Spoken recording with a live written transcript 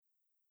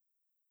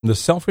The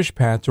Selfish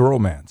Path to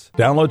Romance.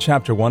 Download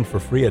Chapter 1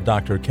 for free at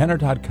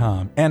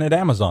drkenner.com and at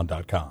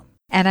amazon.com.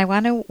 And I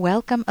want to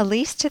welcome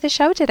Elise to the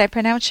show. Did I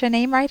pronounce your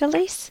name right,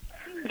 Elise?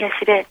 Yes,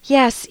 you did.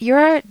 Yes,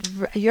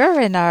 you're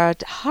in a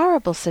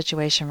horrible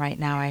situation right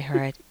now, I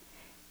heard.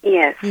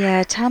 Yes.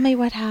 Yeah, tell me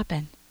what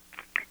happened.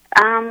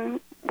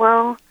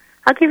 Well,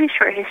 I'll give you a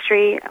short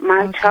history.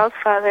 My child's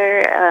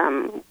father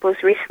was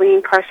recently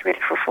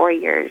incarcerated for 4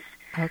 years.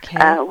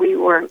 Okay. We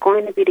were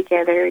going to be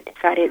together,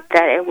 decided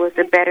that it was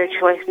a better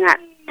choice not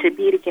to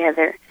be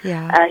together.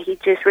 Yeah. He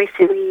just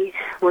recently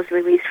was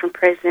released from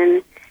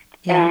prison,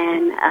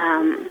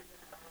 and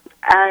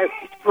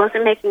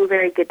wasn't making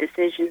very good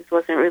decisions,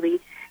 wasn't really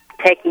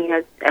taking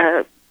a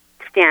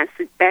stance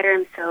to better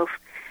himself.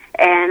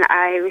 And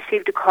I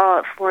received a call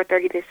at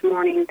 4:30 this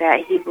morning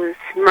that he was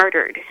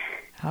murdered.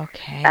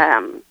 Okay.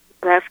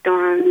 Left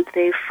on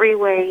the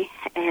freeway,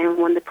 and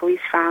when the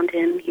police found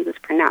him, he was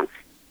pronounced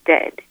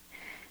dead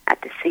at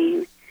the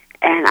scene.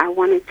 And I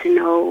wanted to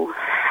know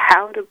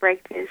how to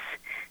break this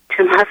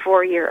to my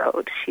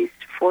 4-year-old. She's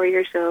 4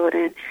 years old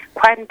and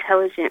quite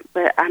intelligent,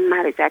 but I'm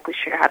not exactly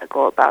sure how to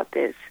go about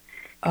this.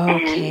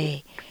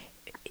 Okay.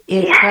 Go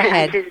I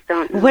ahead. just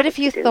don't know what have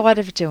you to do. thought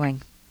of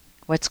doing?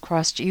 What's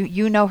crossed you?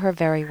 You know her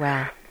very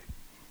well.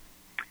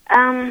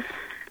 I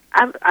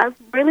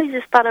really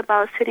just thought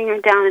about sitting her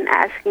down and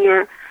asking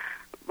her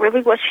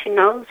really what she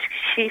knows.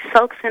 She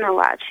soaks in a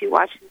lot. She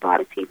watches a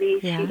lot of TV.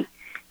 Yeah.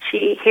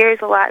 She hears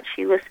a lot.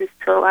 She listens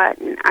to a lot.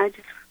 And I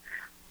just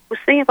was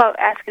thinking about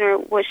asking her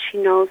what she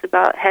knows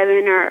about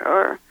heaven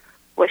or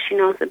what she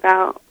knows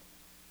about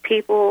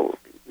people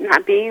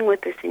not being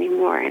with us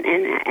anymore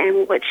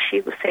and what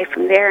she would say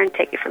from there and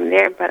take it from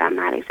there. But I'm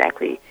not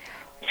exactly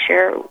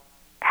sure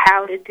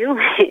how to do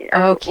it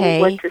or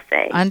what to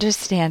say.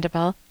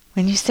 Understandable.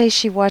 When you say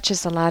she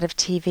watches a lot of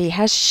TV,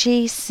 has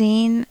she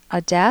seen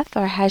a death,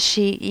 or has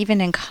she,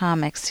 even in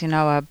comics,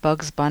 a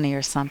Bugs Bunny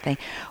or something,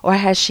 or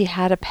has she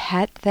had a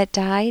pet that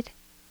died?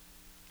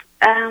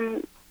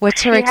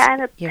 She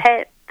had a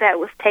pet that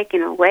was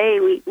taken away.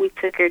 We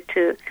took her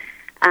to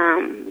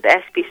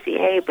the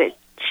SPCA, but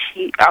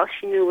all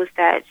she knew was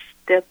that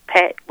the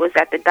pet was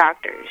at the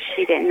doctor's.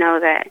 She didn't know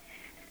that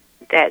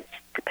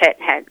the pet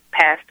had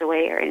passed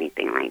away or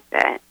anything like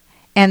that.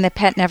 And the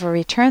pet never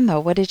returned, though.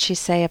 What did she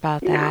say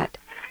about that?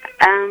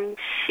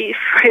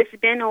 It's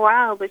been a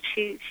while, but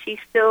she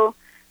still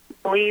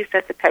believes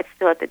that the pet's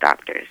still at the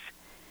doctor's.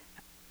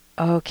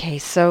 Okay,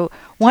 so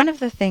one of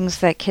the things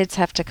that kids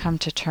have to come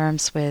to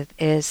terms with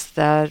is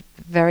the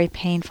very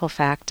painful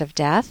fact of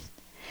death.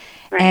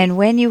 Right. And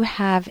when you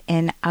have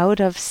an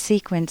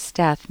out-of-sequence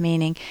death,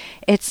 meaning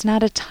it's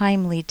not a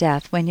timely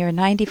death, when you're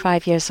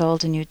 95 years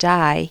old and you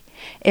die,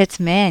 it's,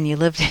 man, you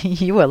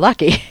were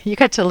lucky. You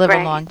got to live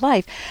a long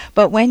life.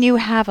 But when you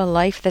have a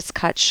life that's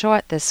cut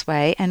short this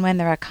way, and when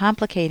there are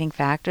complicating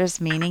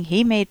factors, meaning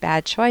he made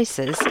bad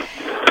choices,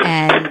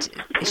 and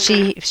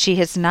she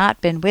has not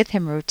been with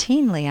him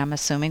routinely, I'm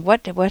assuming.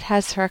 What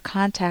has her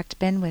contact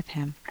been with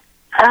him?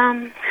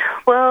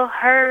 Well,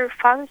 her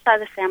father's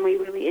side of the family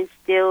really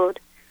instilled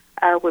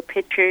with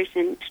pictures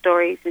and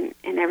stories and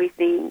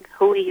everything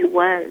who he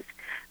was.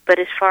 But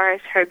as far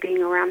as her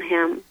being around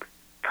him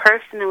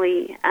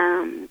personally,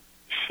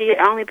 she had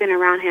only been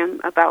around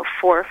him about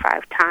 4 or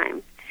 5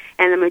 times.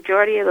 And the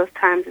majority of those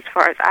times, as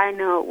far as I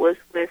know, was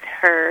with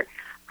her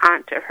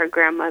aunt or her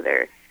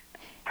grandmother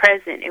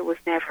present. It was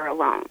never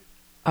alone.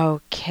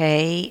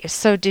 Okay.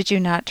 So did you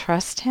not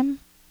trust him?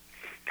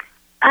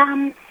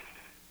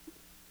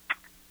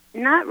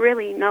 Not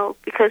really, no,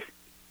 because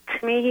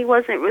to me he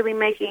wasn't really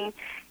making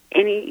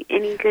any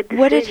good decisions.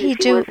 What did he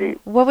do?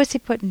 What was he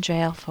put in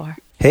jail for?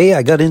 Hey,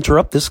 I got to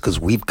interrupt this because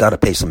we've got to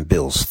pay some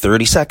bills.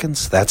 30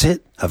 seconds, that's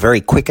it. A very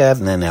quick ad,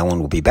 and then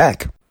Ellen will be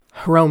back.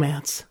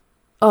 Romance.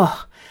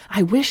 Ugh,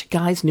 I wish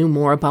guys knew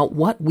more about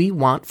what we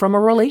want from a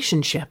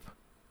relationship.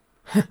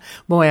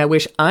 Boy, I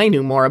wish I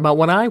knew more about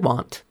what I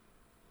want.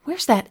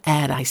 Where's that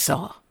ad I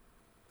saw?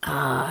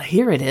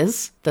 Here it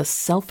is. The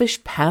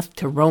Selfish Path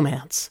to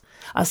Romance.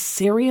 A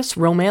serious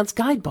romance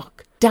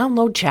guidebook.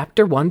 Download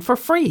Chapter 1 for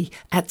free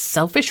at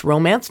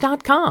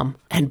selfishromance.com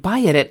and buy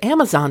it at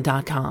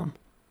amazon.com.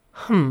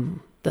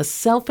 The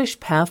Selfish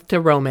Path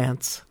to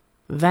Romance.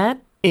 That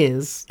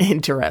is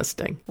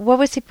interesting. What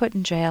was he put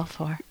in jail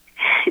for?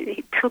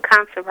 2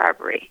 counts of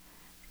robbery.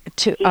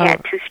 He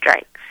had 2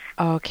 strikes.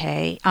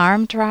 Okay.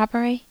 Armed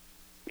robbery?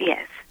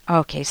 Yes.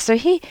 Okay, so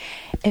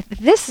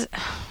this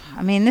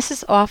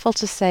is awful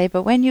to say,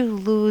 but when you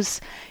lose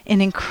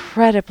an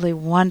incredibly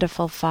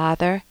wonderful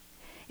father,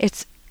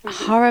 it's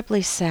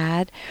horribly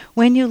sad.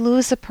 When you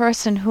lose a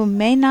person who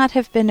may not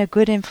have been a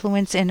good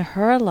influence in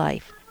her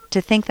life,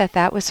 to think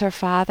that was her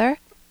father,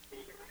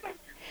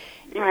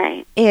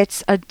 right?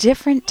 It's a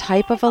different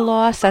type of a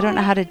loss. I don't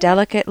know how to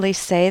delicately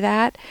say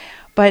that,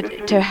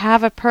 but to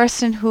have a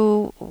person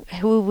who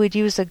would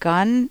use a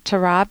gun to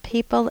rob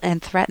people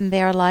and threaten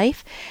their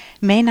life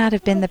may not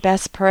have been the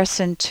best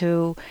person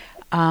to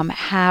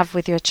have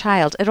with your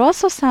child. It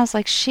also sounds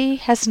like she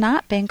has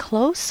not been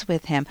close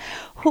with him.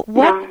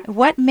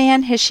 What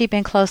man has she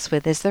been close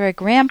with? Is there a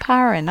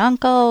grandpa or an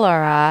uncle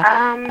or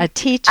a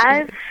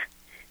teacher?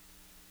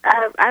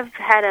 I've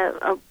had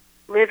a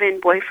live-in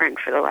boyfriend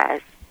for the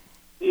last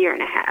year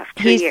and a half,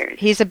 2 years.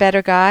 He's a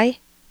better guy?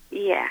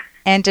 Yeah.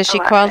 And does she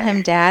call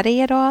him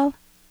Daddy at all?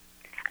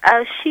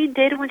 She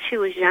did when she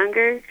was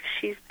younger.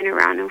 She's been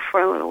around him for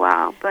a little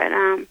while, but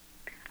I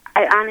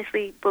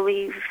honestly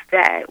believe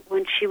that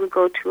when she would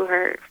go to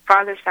her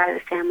father's side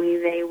of the family,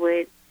 they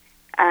would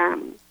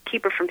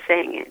keep her from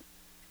saying it.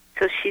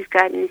 So she's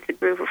gotten into the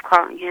groove of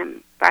calling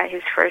him by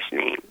his first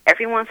name.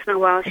 Every once in a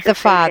while, she'll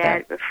say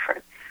Dad.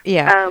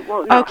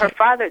 Her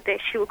father,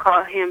 she would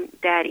call him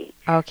Daddy.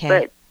 Okay.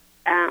 But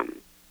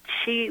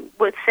she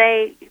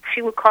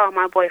would call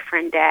my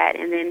boyfriend Dad,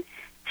 and then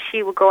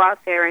she would go out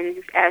there,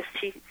 and as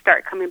she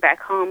started coming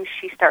back home,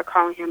 she started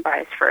calling him by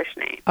his first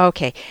name.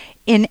 Okay.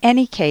 In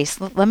any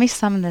case, let me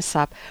sum this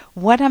up.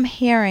 What I'm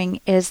hearing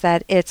is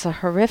that it's a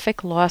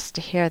horrific loss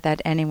to hear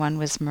that anyone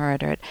was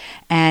murdered.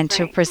 And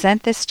to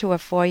present this to a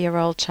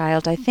 4-year-old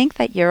child, I think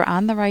that you're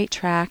on the right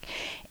track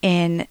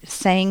in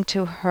saying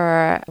to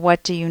her,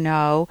 what do you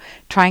know,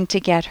 trying to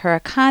get her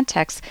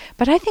context.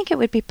 But I think it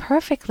would be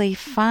perfectly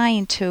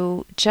fine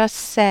to just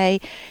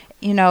say,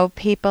 you know,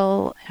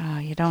 people,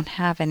 you don't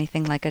have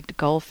anything like a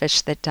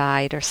goldfish that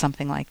died or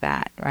something like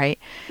that, right?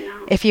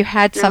 No. If you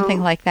had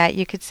something like that,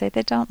 you could say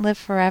they don't live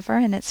forever,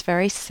 and it's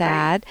very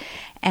sad.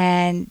 Right.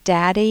 And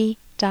Daddy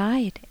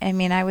died. I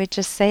mean, I would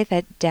just say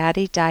that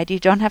Daddy died. You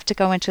don't have to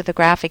go into the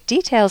graphic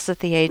details at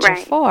the age of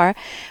 4,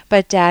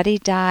 but Daddy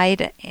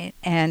died,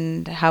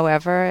 and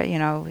however, you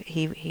know,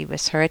 he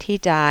was hurt, he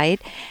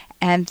died.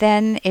 And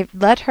then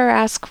let her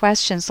ask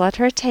questions. Let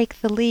her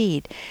take the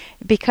lead,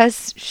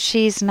 because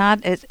it's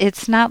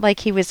not like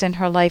he was in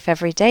her life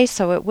every day,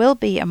 so it will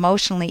be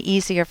emotionally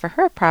easier for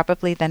her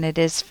probably than it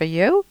is for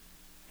you.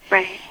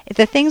 Right.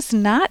 The things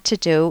not to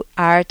do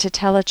are to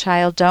tell a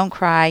child, don't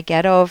cry,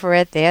 get over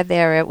it, they're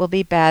there, it will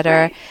be better.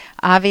 Right.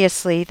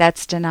 Obviously,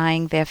 that's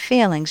denying their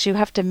feelings. You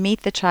have to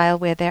meet the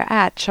child where they're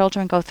at.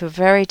 Children go through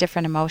very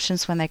different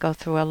emotions when they go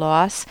through a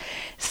loss.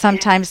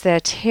 Sometimes they're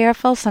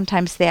tearful,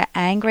 sometimes they're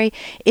angry.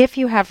 If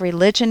you have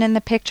religion in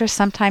the picture,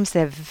 sometimes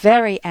they're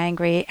very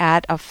angry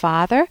at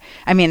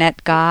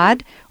at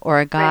God, or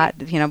a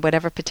God, you know,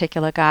 whatever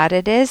particular God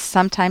it is.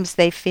 Sometimes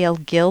they feel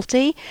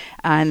guilty,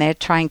 and they're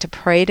trying to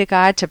pray to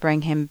God to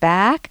bring him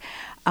back.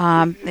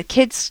 The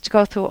kids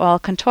go through all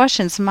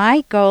contortions.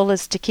 My goal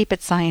is to keep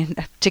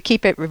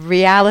it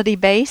reality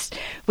based,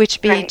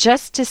 which be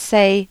just to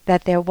say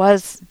that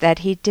that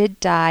he did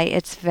die.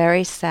 It's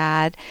very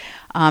sad.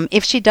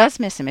 If she does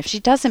miss him, if she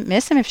doesn't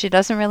miss him, if she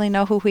doesn't really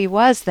know who he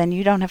was, then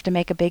you don't have to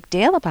make a big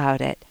deal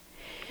about it.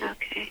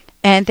 Okay.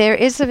 And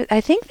I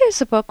think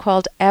there's a book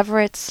called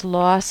Everett's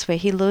Loss, where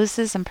he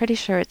loses, I'm pretty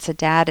sure it's a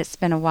dad. It's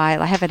been a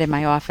while. I have it in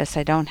my office.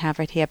 I don't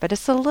have it here. But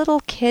it's a little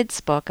kid's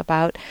book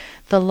about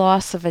the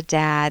loss of a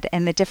dad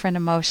and the different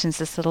emotions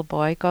this little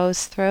boy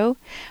goes through.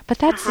 But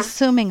that's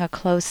assuming a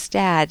close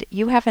dad.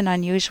 You have an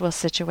unusual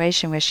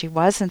situation where she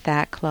wasn't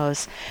that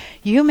close.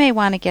 You may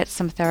want to get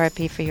some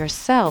therapy for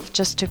yourself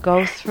just to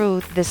go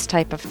through this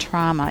type of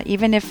trauma,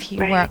 even if you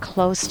weren't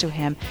close to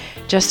him,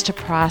 just to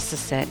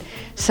process it.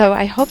 So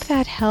I hope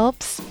that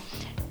helps.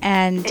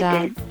 And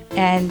I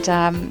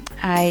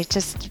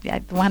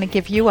want to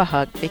give you a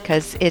hug,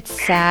 because it's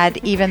sad,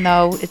 even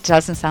though it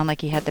doesn't sound like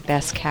he had the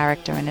best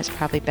character, and it's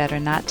probably better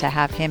not to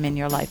have him in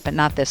your life, but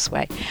not this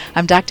way.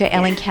 I'm Dr.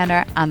 Ellen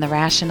Kenner on The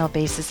Rational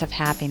Basis of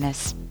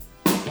Happiness.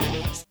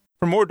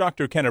 For more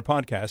Dr. Kenner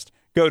podcast,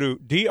 go to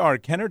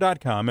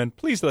drkenner.com and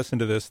please listen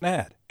to this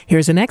ad.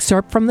 Here's an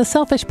excerpt from The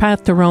Selfish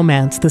Path to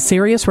Romance, the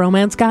Serious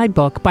Romance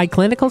Guidebook by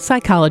clinical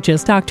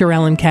psychologist Dr.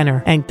 Ellen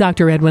Kenner and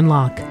Dr. Edwin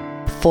Locke.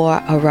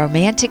 For a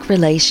romantic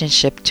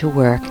relationship to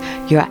work,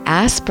 your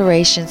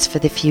aspirations for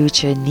the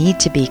future need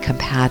to be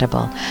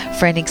compatible.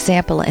 For an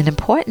example, an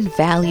important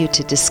value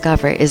to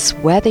discover is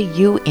whether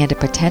you and a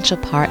potential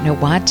partner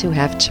want to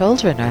have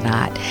children or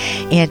not,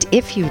 and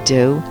if you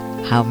do,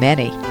 how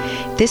many.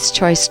 This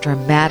choice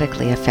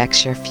dramatically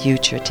affects your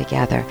future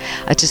together.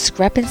 A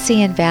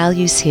discrepancy in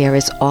values here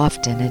is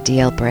often a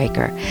deal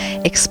breaker.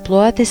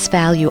 Explore this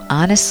value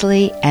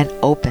honestly and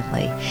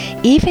openly.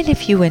 Even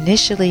if you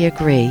initially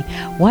agree,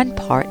 one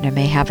partner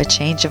may have a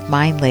change of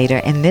mind later,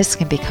 and this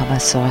can become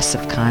a source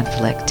of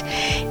conflict.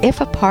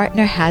 If a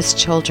partner has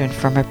children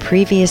from a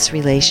previous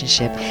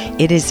relationship,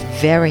 it is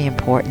very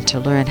important to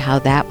learn how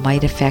that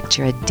might affect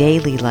your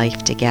daily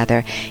life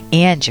together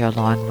and your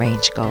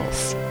long-range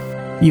goals.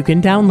 You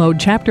can download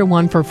Chapter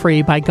 1 for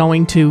free by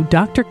going to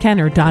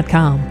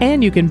drkenner.com,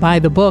 and you can buy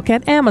the book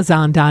at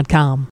amazon.com.